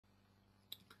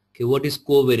Okay, what is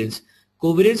covariance?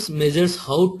 Covariance measures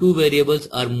how two variables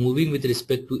are moving with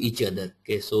respect to each other.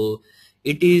 Okay, so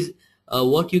it is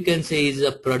what you can say is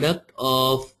a product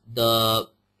of the,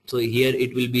 so here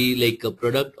it will be like a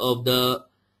product of the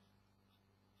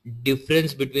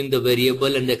difference between the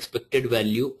variable and the expected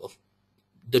value of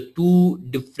the two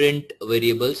different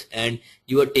variables, and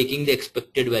you are taking the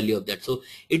expected value of that. So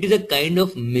it is a kind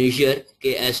of measure,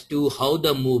 okay, as to how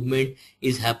the movement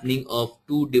is happening of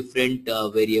two different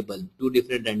two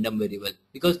different random variable.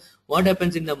 Because what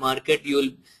happens in the market,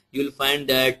 you'll find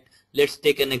that, let's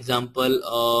take an example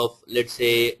of, let's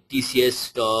say, TCS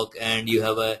stock, and you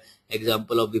have a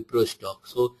example of Wipro stock.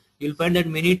 So you'll find that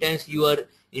many times you are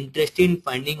interested in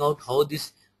finding out how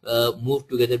this move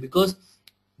together, because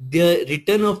the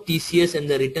return of TCS and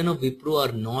the return of Wipro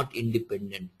are not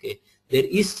independent. Okay, there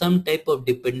is some type of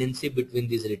dependency between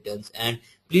these returns. And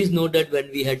please note that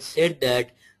when we had said that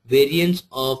variance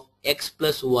of x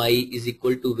plus y is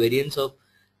equal to variance of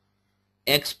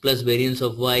x plus variance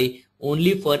of y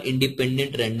only for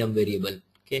independent random variable.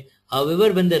 Okay,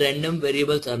 however, when the random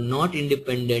variables are not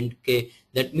independent, okay,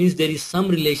 that means there is some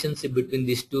relationship between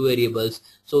these two variables.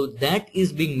 So that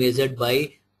is being measured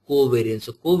by covariance.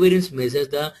 So covariance measures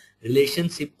the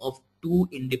relationship of two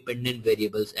independent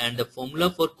variables, and the formula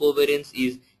for covariance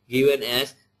is given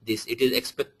as this. It is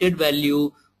expected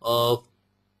value of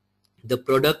the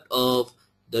product of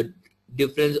the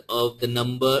difference of the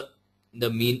number, the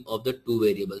mean of the two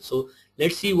variables. So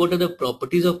let's see what are the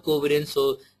properties of covariance.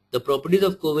 So the properties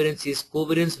of covariance is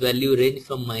covariance value range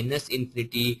from minus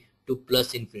infinity to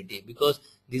plus infinity, because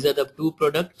these are the two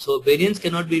products. So variance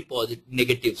cannot be positive,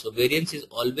 negative. So variance is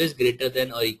always greater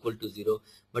than or equal to 0,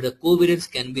 but the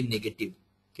covariance can be negative.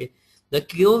 Okay, the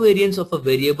covariance of a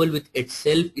variable with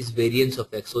itself is variance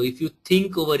of x. So if you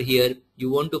think over here, you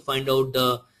want to find out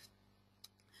the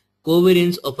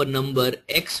covariance of a number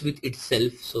x with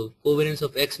itself. So covariance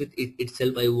of x with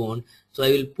itself I want. So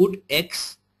I will put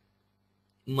x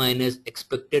minus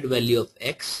expected value of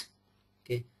x.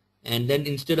 Okay, and then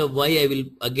instead of y I will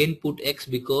again put x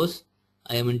because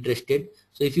I am interested.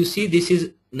 So if you see, this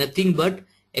is nothing but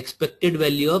expected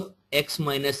value of x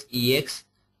minus ex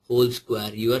whole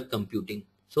square you are computing.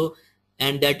 So,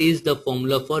 and that is the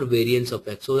formula for variance of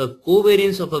x. So the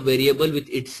covariance of a variable with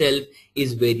itself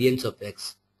is variance of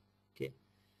x. Okay,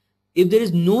 if there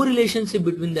is no relationship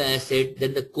between the asset,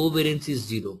 then the covariance is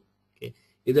 0. Okay,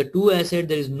 if the two assets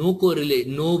there is no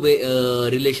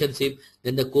relationship,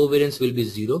 then the covariance will be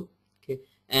 0. Okay,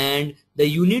 and the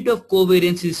unit of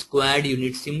covariance is squared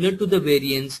unit, similar to the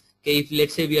variance. Okay, if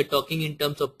let's say we are talking in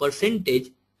terms of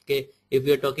percentage, okay, if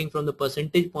we are talking from the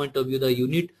percentage point of view, the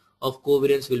unit of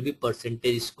covariance will be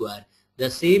percentage square. The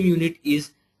same unit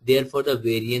is there for the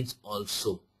variance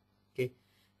also. Okay,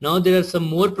 now there are some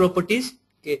more properties.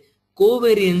 Okay,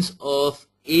 covariance of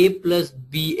a plus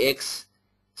bx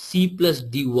c plus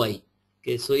dy.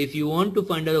 Okay, so if you want to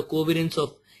find out the covariance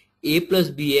of a plus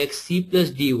bx c plus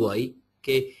dy,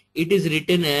 okay, it is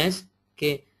written as,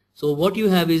 okay, so what you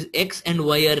have is x and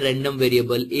y are random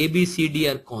variable, a b c d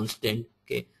are constant.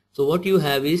 Okay, so what you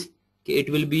have is, okay,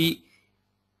 it will be,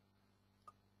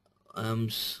 I'm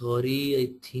sorry,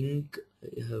 I think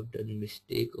I have done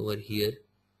mistake over here.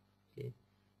 Okay,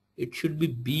 it should be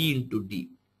b into d.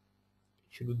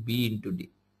 It should be b into d.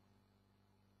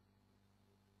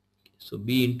 So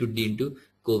b into d into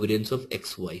covariance of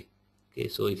xy. Okay,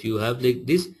 so if you have like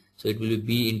this, so it will be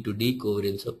b into d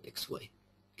covariance of xy.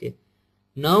 Okay,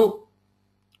 now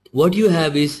what you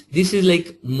have is, this is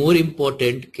like more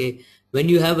important. Okay, when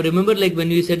you have, remember, like when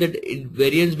we said that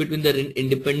variance between the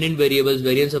independent variables,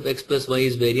 variance of x plus y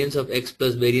is variance of x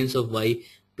plus variance of y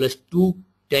plus 2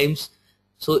 times.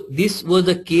 So this was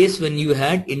the case when you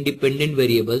had independent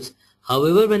variables.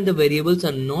 However, when the variables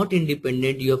are not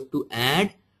independent, you have to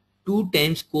add 2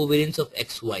 times covariance of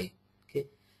xy. Okay,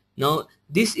 now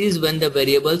this is when the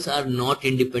variables are not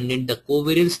independent, the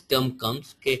covariance term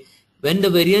comes. Okay, when the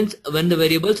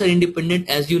variables are independent,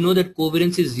 as you know that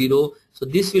covariance is 0, so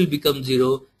this will become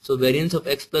 0. So variance of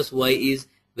x plus y is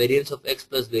variance of x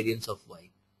plus variance of y.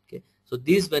 Okay, so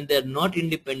this, when they are not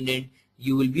independent,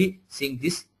 you will be seeing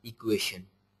this equation.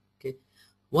 Okay,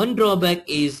 one drawback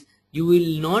is you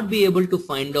will not be able to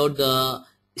find out the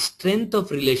strength of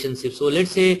relationship. So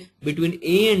let's say between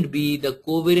A and B the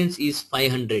covariance is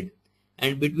 500,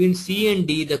 and between C and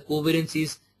D the covariance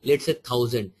is, let's say,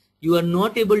 1000. You are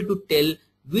not able to tell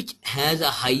which has a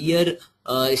higher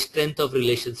strength of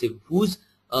relationship, whose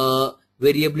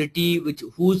variability,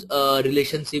 whose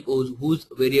relationship, whose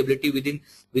variability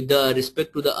with the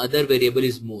respect to the other variable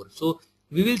is more. So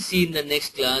we will see in the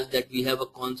next class that we have a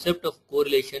concept of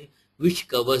correlation which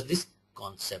covers this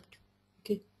concept.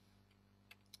 Okay.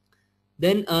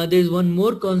 Then there is one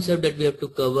more concept that we have to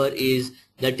cover, is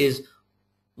that is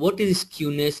what is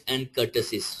skewness and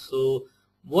kurtosis. So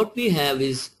what we have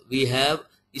is, we have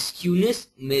skewness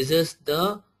measures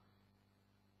the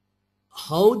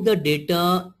how the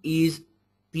data is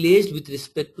placed with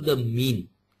respect to the mean.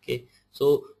 Okay,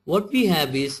 so what we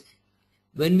have is,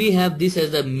 when we have this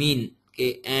as a mean,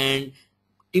 okay, and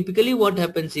typically what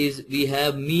happens is, we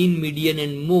have mean, median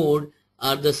and mode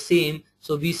are the same,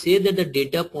 so we say that the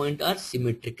data point are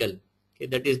symmetrical. Okay,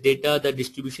 that is, data, the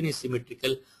distribution is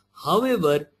symmetrical.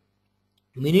 However,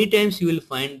 many times you will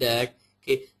find that,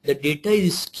 okay, the data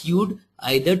is skewed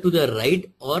either to the right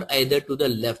or either to the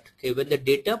left. Okay, when the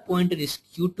data pointer is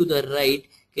skewed to the right,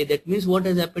 okay, that means what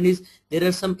has happened is, there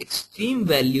are some extreme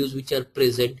values which are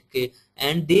present, okay,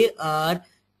 and they are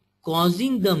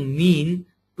causing the mean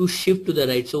to shift to the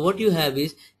right. So what you have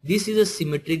is, this is a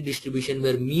symmetric distribution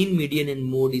where mean, median and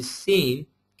mode is same.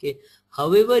 Okay,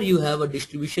 however, you have a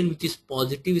distribution which is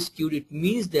positive skewed. It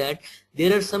means that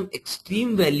there are some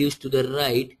extreme values to the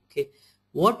right. Okay,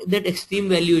 what that extreme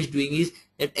value is doing is,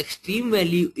 that extreme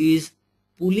value is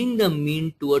pulling the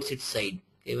mean towards its side.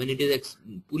 Okay, when it is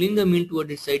pulling the mean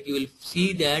towards its side, you will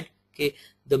see that, okay,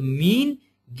 the mean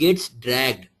gets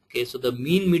dragged. Okay, so the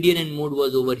mean, median and mode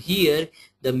was over here,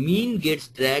 the mean gets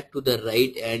dragged to the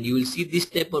right, and you will see this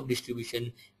type of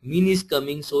distribution, mean is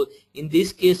coming. So in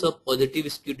this case of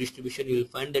positive skew distribution, you will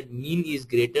find that mean is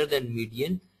greater than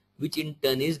median, which in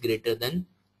turn is greater than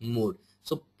mode.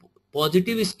 So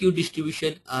positive skew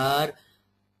distribution are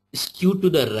skewed to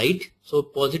the right, so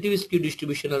positive skew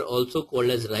distribution are also called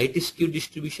as right skew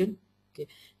distribution. Okay,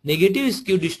 negative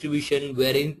skew distribution,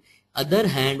 wherein other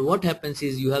hand what happens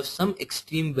is, you have some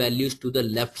extreme values to the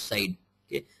left side.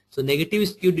 Okay, so negative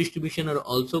skew distribution are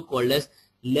also called as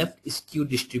left skew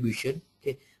distribution.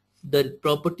 Okay, the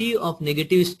property of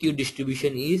negative skew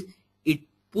distribution is, it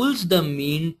pulls the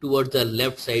mean towards the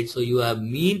left side. So you have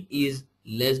mean is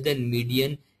less than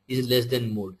median is less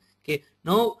than mode. Okay,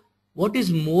 now what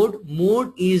is mode?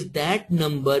 Mode is that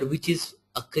number which is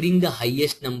occurring the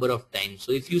highest number of times.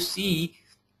 So if you see,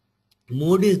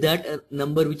 mode is that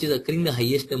number which is occurring the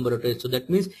highest number of times. So that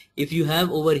means, if you have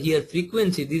over here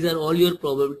frequency, these are all your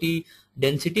probability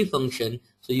density function.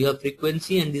 So you have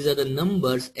frequency and these are the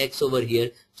numbers x over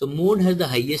here. So mode has the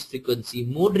highest frequency,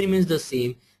 mode remains the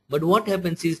same, but what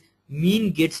happens is,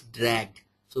 mean gets dragged.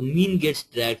 So mean gets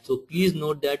dragged. So please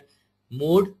note that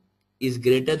mode is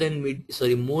greater than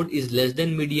mode is less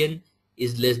than median,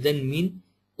 is less than mean.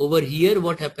 Over here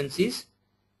what happens is,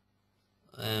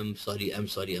 I'm sorry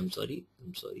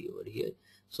over here.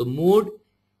 So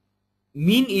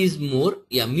mean is more,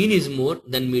 mean is more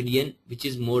than median, which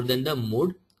is more than the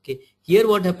mode. Okay, here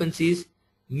what happens is,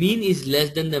 mean is less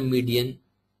than the median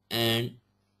and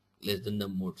less than the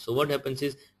mode. So what happens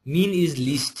is, mean is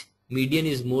least, median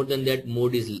is more than that,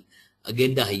 mode is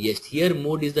again the highest. Here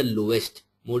mode is the lowest,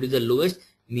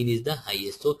 mean is the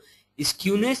highest. So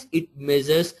skewness, it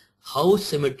measures how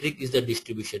symmetric is the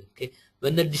distribution. Okay,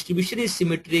 when the distribution is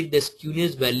symmetric, the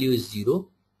skewness value is 0.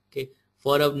 Okay,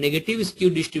 for a negative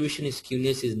skew distribution,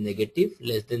 skewness is negative,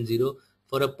 less than 0.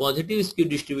 For a positive skew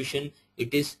distribution,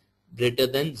 it is greater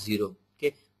than 0.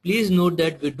 Okay, please note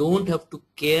that we don't have to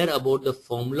care about the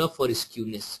formula for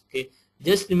skewness. Okay,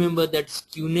 just remember that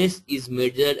skewness is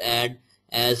measured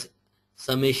as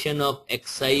summation of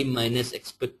xi minus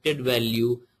expected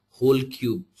value whole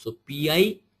cube. So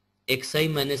pi xi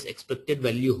minus expected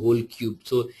value whole cube.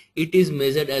 So it is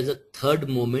measured as a third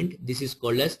moment. This is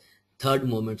called as third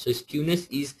moment. So skewness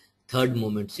is third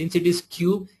moment. Since it is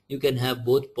cube, you can have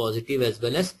both positive as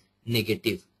well as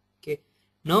negative. Okay,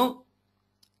 now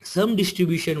some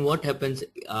distribution, what happens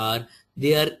are,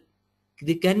 they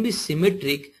can be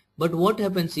symmetric, but what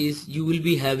happens is, you will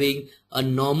be having a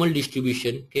normal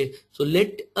distribution. Okay, so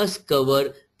let us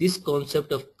cover this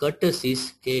concept of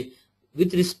kurtosis, okay,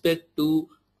 with respect to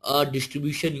a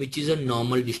distribution which is a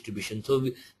normal distribution. So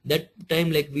that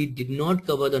time, like, we did not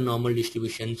cover the normal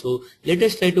distribution. So let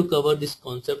us try to cover this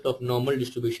concept of normal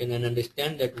distribution and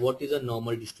understand that what is a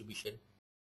normal distribution.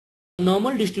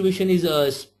 Normal distribution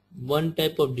is one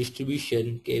type of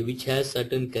distribution, okay, which has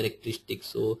certain characteristics.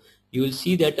 So you will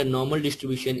see that a normal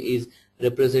distribution is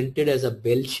represented as a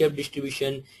bell-shaped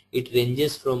distribution. It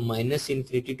ranges from minus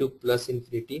infinity to plus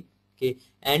infinity. Okay,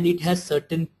 and it has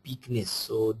certain peakness.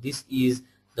 So this is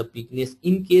the peakness.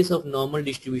 In case of normal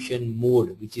distribution,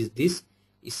 mode, which is this,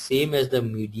 is same as the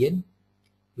median,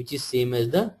 which is same as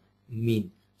the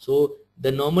mean. So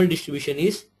the normal distribution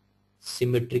is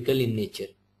symmetrical in nature.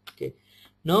 Okay,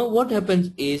 now what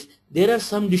happens is, there are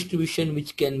some distribution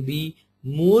which can be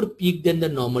more peak than the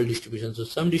normal distribution. So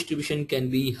some distribution can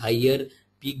be higher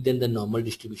peak than the normal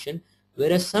distribution.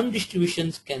 whereas some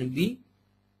distributions can be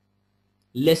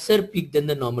lesser peak than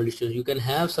the normal distribution. You can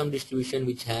have some distribution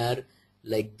which are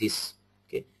like this.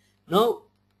 Okay, now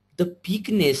the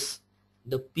peakness,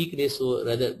 or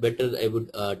rather better I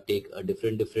would take a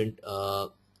different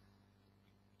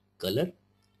color.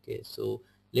 Okay, so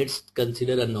let's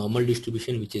consider a normal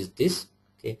distribution which is this.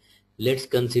 Okay, let's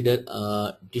consider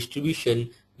a distribution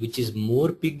which is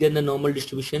more peak than the normal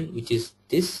distribution, which is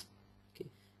this. Okay,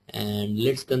 and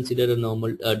let's consider a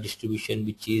normal distribution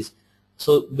which is,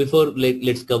 so before,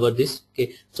 let's cover this.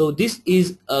 Okay, so this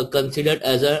is considered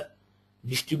as a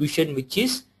distribution which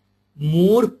is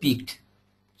more peaked.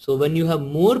 So when you have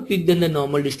more peak than the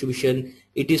normal distribution,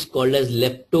 it is called as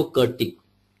leptokurtic.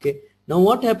 Okay. Now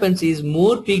what happens is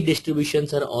more peak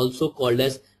distributions are also called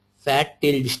as fat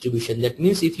tail distribution. That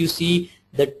means if you see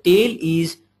the tail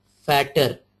is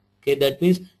fatter. Okay. That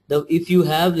means if you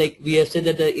have, like we have said,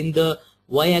 that in the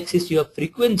y-axis you have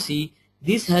frequency,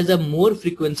 this has a more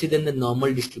frequency than the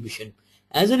normal distribution.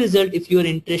 As a result, if you are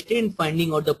interested in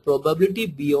finding out the probability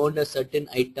beyond a certain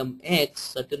item x,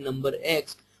 certain number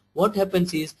x, what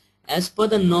happens is, as per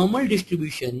the normal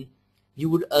distribution, you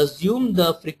would assume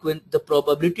the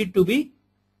probability to be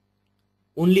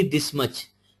only this much,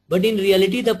 but in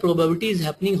reality the probability is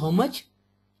happening how much?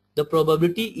 The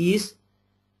probability is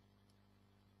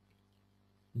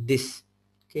this.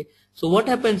 Okay, so what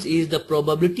happens is the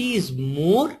probability is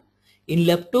more in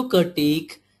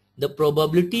leptokurtic. The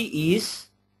probability is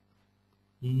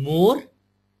more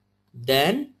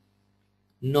than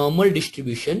normal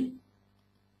distribution.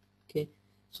 Okay,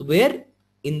 so where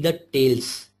in the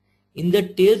tails,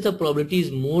 the probability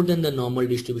is more than the normal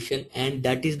distribution, and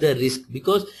that is the risk,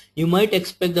 because you might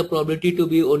expect the probability to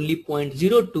be only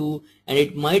 0.02 and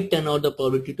it might turn out the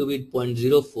probability to be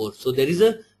 0.04. So there is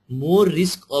a more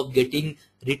risk of getting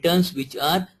returns which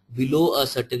are below a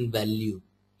certain value.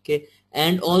 Okay,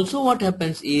 and also what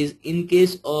happens is, in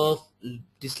case of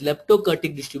this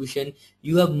leptokurtic distribution,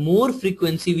 you have more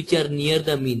frequency which are near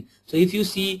the mean. So if you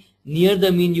see near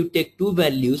the mean, you take two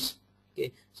values.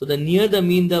 Okay, so the near the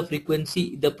mean, the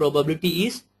frequency, the probability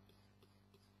is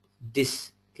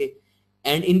this. Okay,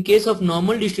 and in case of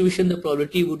normal distribution, the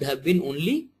probability would have been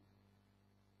only,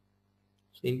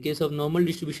 so in case of normal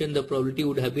distribution, the probability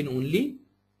would have been only,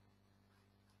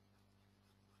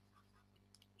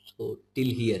 so till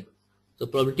here. So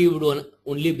probability would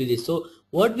only be this. So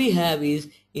what we have is,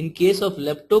 in case of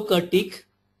leptokurtic,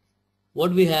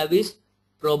 what we have is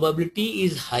probability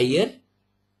is higher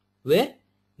where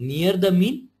near the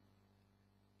mean,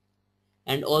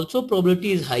 and also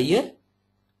probability is higher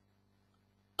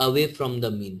away from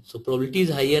the mean. So probability is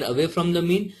higher away from the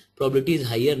mean, probability is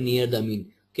higher near the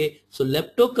mean. Okay, so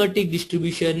leptokurtic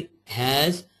distribution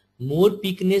has more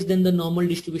peakness than the normal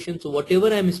distribution. So whatever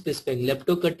I am specifying,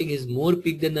 leptokurtic is more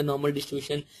peak than the normal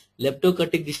distribution.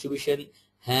 Leptokurtic distribution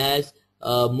has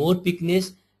more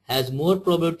peakness, has more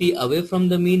probability away from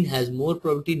the mean, has more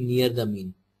probability near the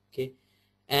mean. Okay,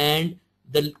 and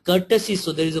the kurtosis,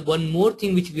 so there is one more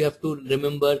thing which we have to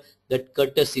remember, that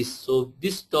kurtosis. So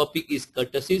this topic is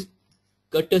kurtosis.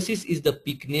 Kurtosis is the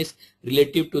peakness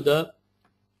relative to the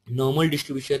normal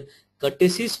distribution.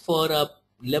 Kurtosis for a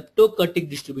leptokurtic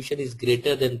distribution is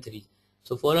greater than 3.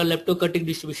 So for a leptokurtic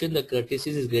distribution, the kurtosis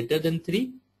is greater than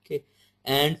 3. Okay,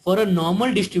 and for a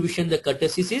normal distribution, the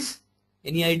kurtosis is,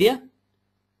 any idea?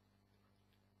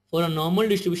 For a normal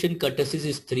distribution, kurtosis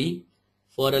is 3.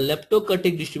 For a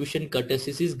leptokurtic distribution,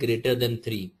 kurtosis is greater than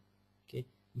 3. Okay,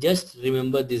 just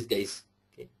remember this, guys.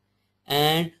 Okay,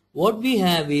 and what we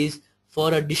have is,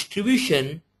 for a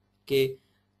distribution, okay,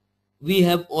 we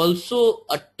have also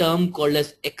a term called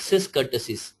as excess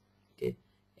kurtosis. Okay,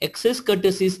 excess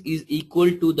kurtosis is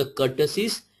equal to the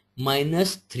kurtosis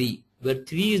minus 3, where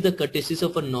 3 is the kurtosis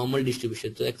of a normal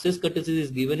distribution. So excess kurtosis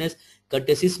is given as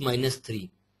kurtosis minus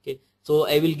 3. Okay, so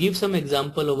I will give some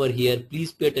example over here.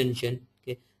 Please pay attention.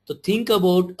 Okay, so think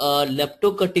about a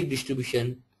leptokurtic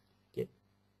distribution. Okay,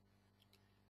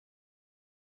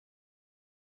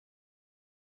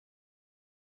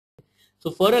 so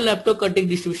for a leptokurtic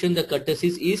distribution, the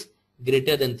kurtosis is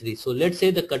greater than 3. So let's say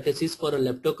the kurtosis for a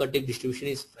leptokurtic distribution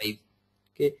is 5.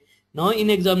 Okay, now in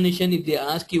examination, if they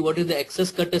ask you what is the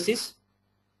excess kurtosis,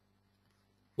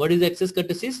 what is the excess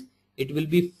kurtosis? It will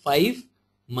be 5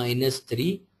 minus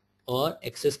 3, or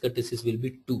excess kurtosis will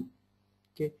be 2.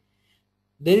 Okay,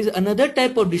 there is another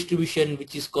type of distribution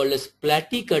which is called as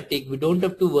platykurtic. We don't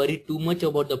have to worry too much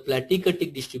about the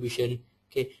platykurtic distribution.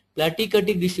 Okay,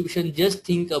 platykurtic distribution, just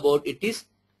think about it is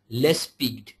less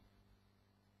peaked.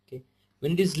 Okay,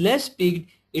 when it is less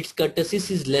peaked, its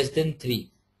kurtosis is less than 3.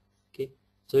 Okay,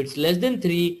 so it's less than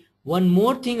 3. One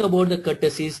more thing about the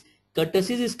kurtosis,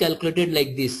 kurtosis is calculated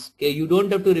like this. Okay, you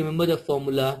don't have to remember the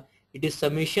formula. It is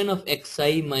summation of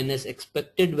xi minus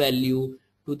expected value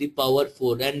to the power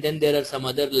 4, and then there are some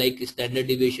other like standard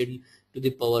deviation to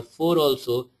the power 4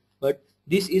 also, but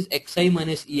this is xi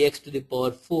minus ex to the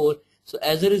power 4. So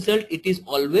as a result, it is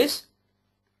always,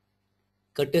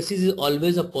 kurtosis is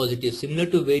always a positive. Similar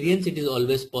to variance, it is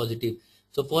always positive.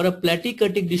 So for a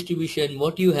plateautic distribution,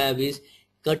 what you have is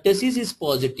kurtosis is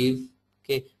positive,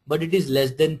 okay, but it is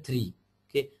less than 3.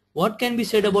 Okay, what can be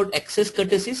said about excess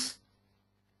kurtosis?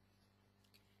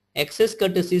 Excess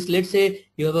kurtosis, let's say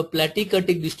you have a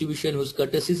plateautic distribution whose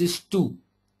kurtosis is 2.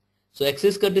 So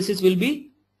excess kurtosis will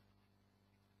be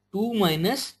 2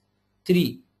 minus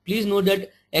 3. Please note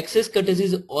that excess kurtosis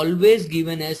is always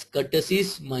given as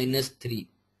kurtosis minus 3.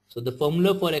 So the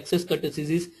formula for excess kurtosis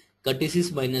is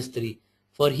kurtosis minus 3.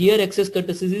 For here excess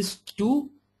kurtosis is 2,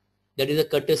 that is the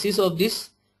kurtosis of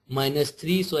this, minus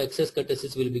 3, so excess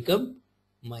kurtosis will become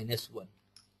minus 1.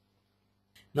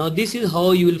 Now this is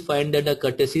how you will find that the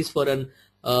kurtosis for an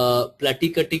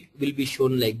plateautic will be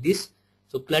shown like this.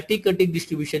 So plateautic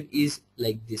distribution is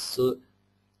like this. So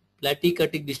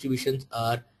plateautic distributions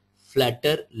are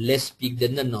flatter, less peak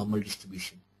than the normal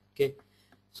distribution. Okay,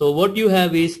 so what you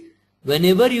have is,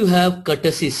 whenever you have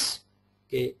kurtosis,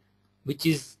 okay, which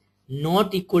is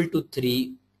not equal to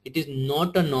 3, it is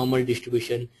not a normal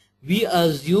distribution. We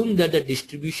assume that the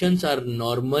distributions are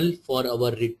normal for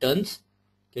our returns.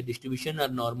 Okay, distribution are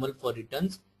normal for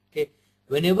returns. Okay,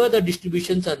 whenever the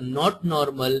distributions are not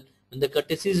normal, when the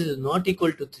kurtosis is not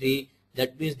equal to 3,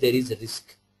 that means there is a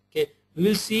risk. Okay, we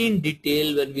will see in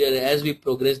detail when we are, as we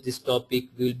progress this topic,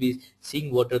 we will be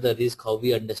seeing what are the risks, how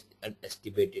we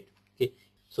estimate it. Okay,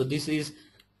 so this is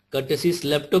kurtosis.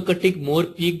 Leptokurtic, more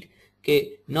peaked.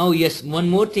 Okay, now yes, one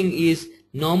more thing is,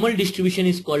 normal distribution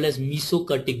is called as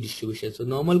mesokurtic distribution. So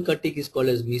normal kurtic is called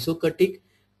as mesokurtic.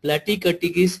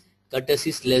 Plateaukurtic is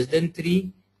kurtosis less than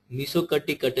 3,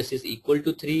 mesokurtic kurtosis equal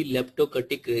to 3,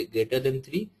 leptokurtic greater than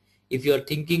 3. If you are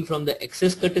thinking from the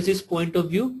excess kurtosis point of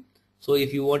view, so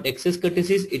if you want excess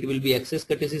kurtosis, it will be excess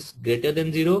kurtosis greater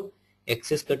than 0,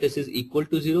 excess kurtosis equal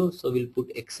to 0. So we'll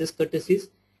put excess kurtosis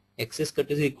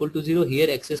equal to 0. Here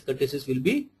excess kurtosis will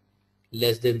be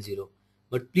less than 0.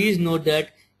 But please note that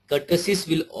kurtosis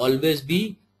will always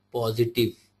be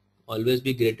positive, always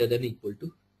be greater than equal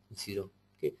to 0.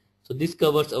 Okay, so this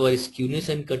covers our skewness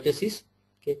and kurtosis.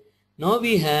 Okay, now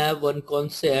we have one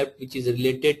concept which is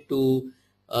related to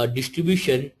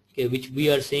distribution, okay, which we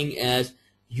are saying as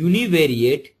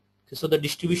univariate. So the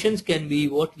distributions can be,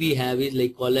 what we have is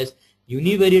like called as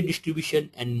univariate distribution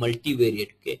and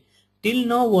multivariate. Okay, till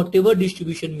now whatever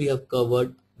distribution we have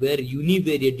covered were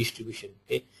univariate distribution.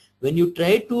 Okay, when you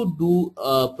try to do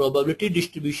a probability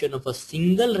distribution of a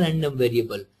single random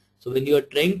variable, so when you are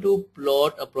trying to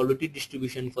plot a probability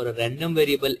distribution for a random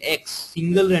variable x,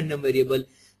 single random variable,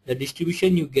 the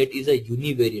distribution you get is a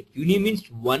univariate. Uni means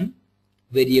one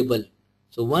variable,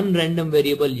 so one random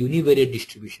variable, univariate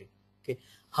distribution. Okay,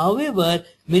 however,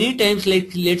 many times,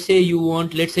 like let's say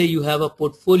you have a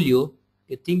portfolio.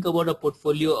 Okay, think about a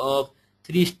portfolio of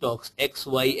 3 stocks, X,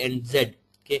 Y and Z.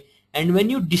 Okay, and when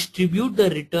you distribute the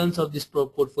returns of this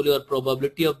portfolio, or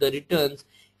probability of the returns,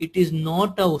 it is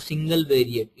not a single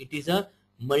variate, it is a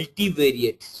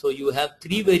multivariate. So you have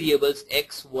 3 variables,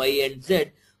 X, Y and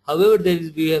Z. However,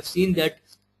 we have seen that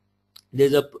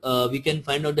there's a we can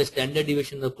find out the standard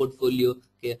deviation of the portfolio,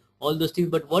 okay, all those things.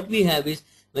 But what we have is,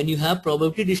 when you have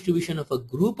probability distribution of a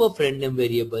group of random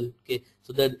variable, okay,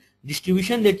 so the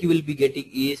distribution that you will be getting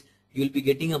is, you will be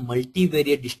getting a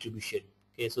multivariate distribution.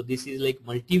 Okay, so this is like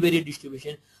multivariate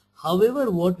distribution.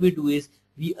 However, what we do is,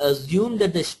 we assume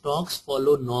that the stocks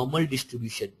follow normal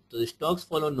distribution. So the stocks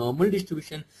follow normal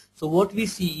distribution. So what we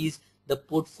see is, the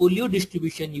portfolio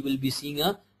distribution, you will be seeing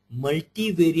a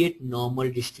multivariate normal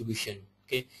distribution.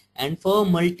 Okay, and for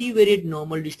multivariate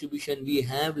normal distribution, we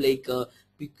have like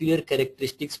peculiar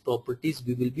characteristics, properties,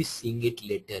 we will be seeing it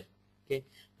later. Okay,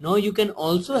 now you can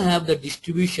also have the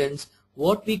distributions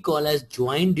what we call as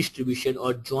joint distribution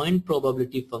or joint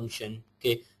probability function.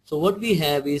 Okay, so what we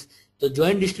have is the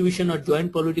joint distribution or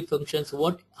joint probability functions.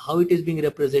 How it is being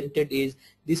represented is,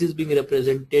 this is being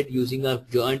represented using a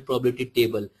joint probability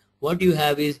table. What you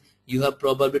have is, you have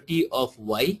probability of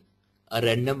y, a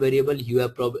random variable. You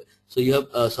have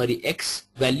x,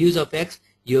 values of x,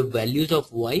 you have values of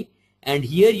y, and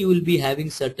here you will be having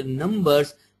certain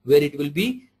numbers where it will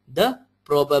be the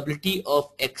probability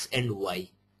of x and y.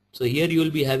 So here you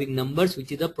will be having numbers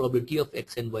which is the probability of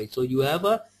x and y. So you have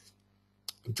a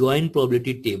joint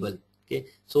probability table. Okay,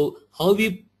 so how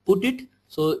we put it?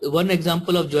 So one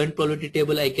example of joint probability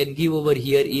table I can give over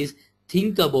here is,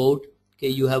 think about, okay,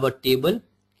 you have a table.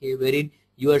 okay, wherein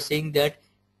you are saying that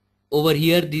over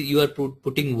here you are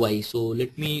putting y. So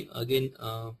let me again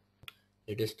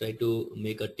let us try to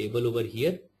make a table over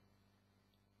here.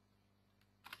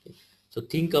 So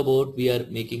think about, we are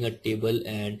making a table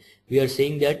and we are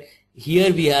saying that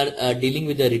here we are dealing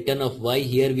with the return of y,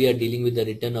 here we are dealing with the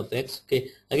return of x. Okay,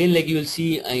 again, like you will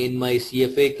see in my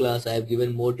CFA class I have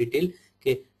given more detail.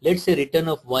 Okay, let's say return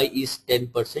of y is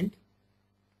 10%,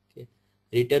 okay,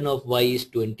 return of y is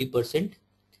 20%,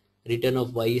 return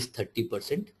of y is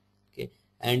 30%, okay,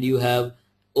 and you have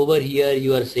over here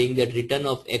you are saying that return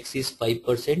of x is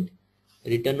 5%,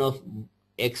 return of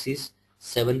x is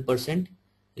 7%,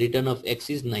 return of x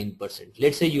is 9%.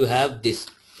 Let's say you have this,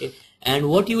 okay, and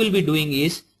what you will be doing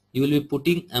is you will be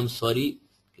putting, I'm sorry,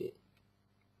 okay,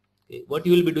 okay, what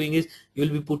you will be doing is you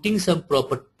will be putting some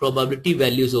probability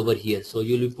values over here. So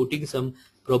you will be putting some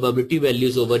probability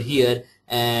values over here,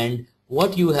 and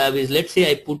what you have is, let's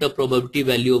say I put a probability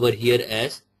value over here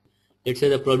as, let's say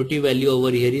the probability value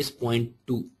over here is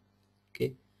 0.2.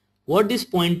 Okay, what this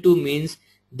 0.2 means,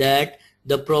 that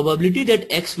the probability that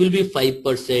x will be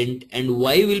 5% and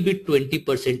y will be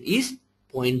 20% is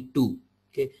 0.2.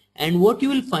 Okay, and what you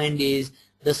will find is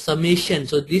the summation.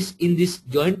 So this, in this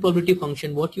joint probability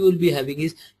function, what you will be having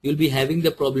is you will be having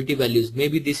the probability values.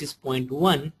 Maybe this is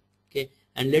 0.1, okay,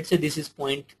 and let's say this is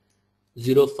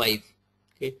 0.05.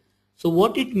 Okay, so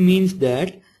what it means,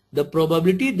 that the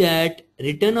probability that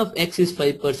return of x is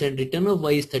 5%, return of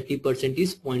y is 30%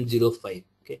 is 0.05.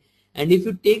 Okay, and if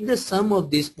you take the sum of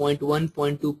this 0.1,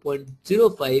 0.2,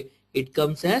 0.05, it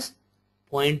comes as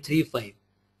 0.35.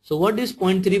 So what this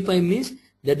 0.35 means,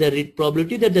 that the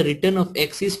probability that the return of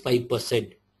x is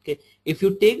 5%. Okay, if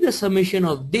you take the summation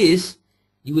of this,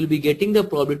 you will be getting the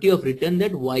probability of return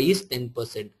that y is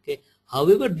 10%. Okay,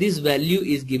 however, this value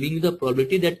is giving you the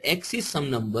probability that x is some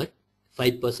number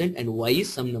 5% and y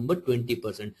is some number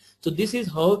 20%. So this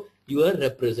is how you are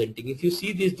representing. If you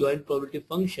see this joint probability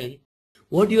function,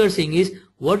 what you are saying is,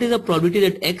 what is the probability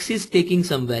that x is taking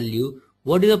some value,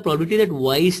 what is the probability that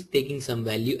y is taking some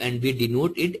value, and we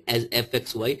denote it as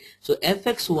fxy. So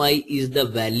fxy is the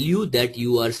value that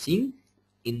you are seeing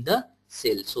in the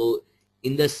cell. So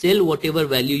in the cell, whatever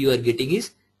value you are getting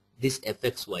is this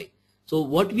fxy. So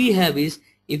what we have is,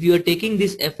 if you are taking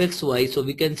this fxy, so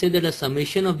we can say that the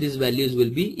summation of these values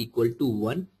will be equal to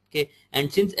 1. Okay,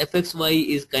 and since fxy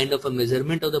is kind of a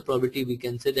measurement of the probability, we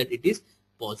can say that it is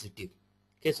positive.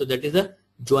 Okay, so that is a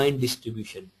joint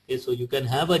distribution. Okay, so you can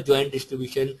have a joint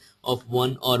distribution of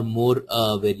one or more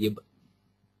variable,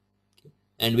 okay,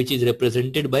 and which is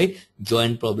represented by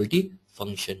joint probability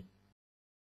function.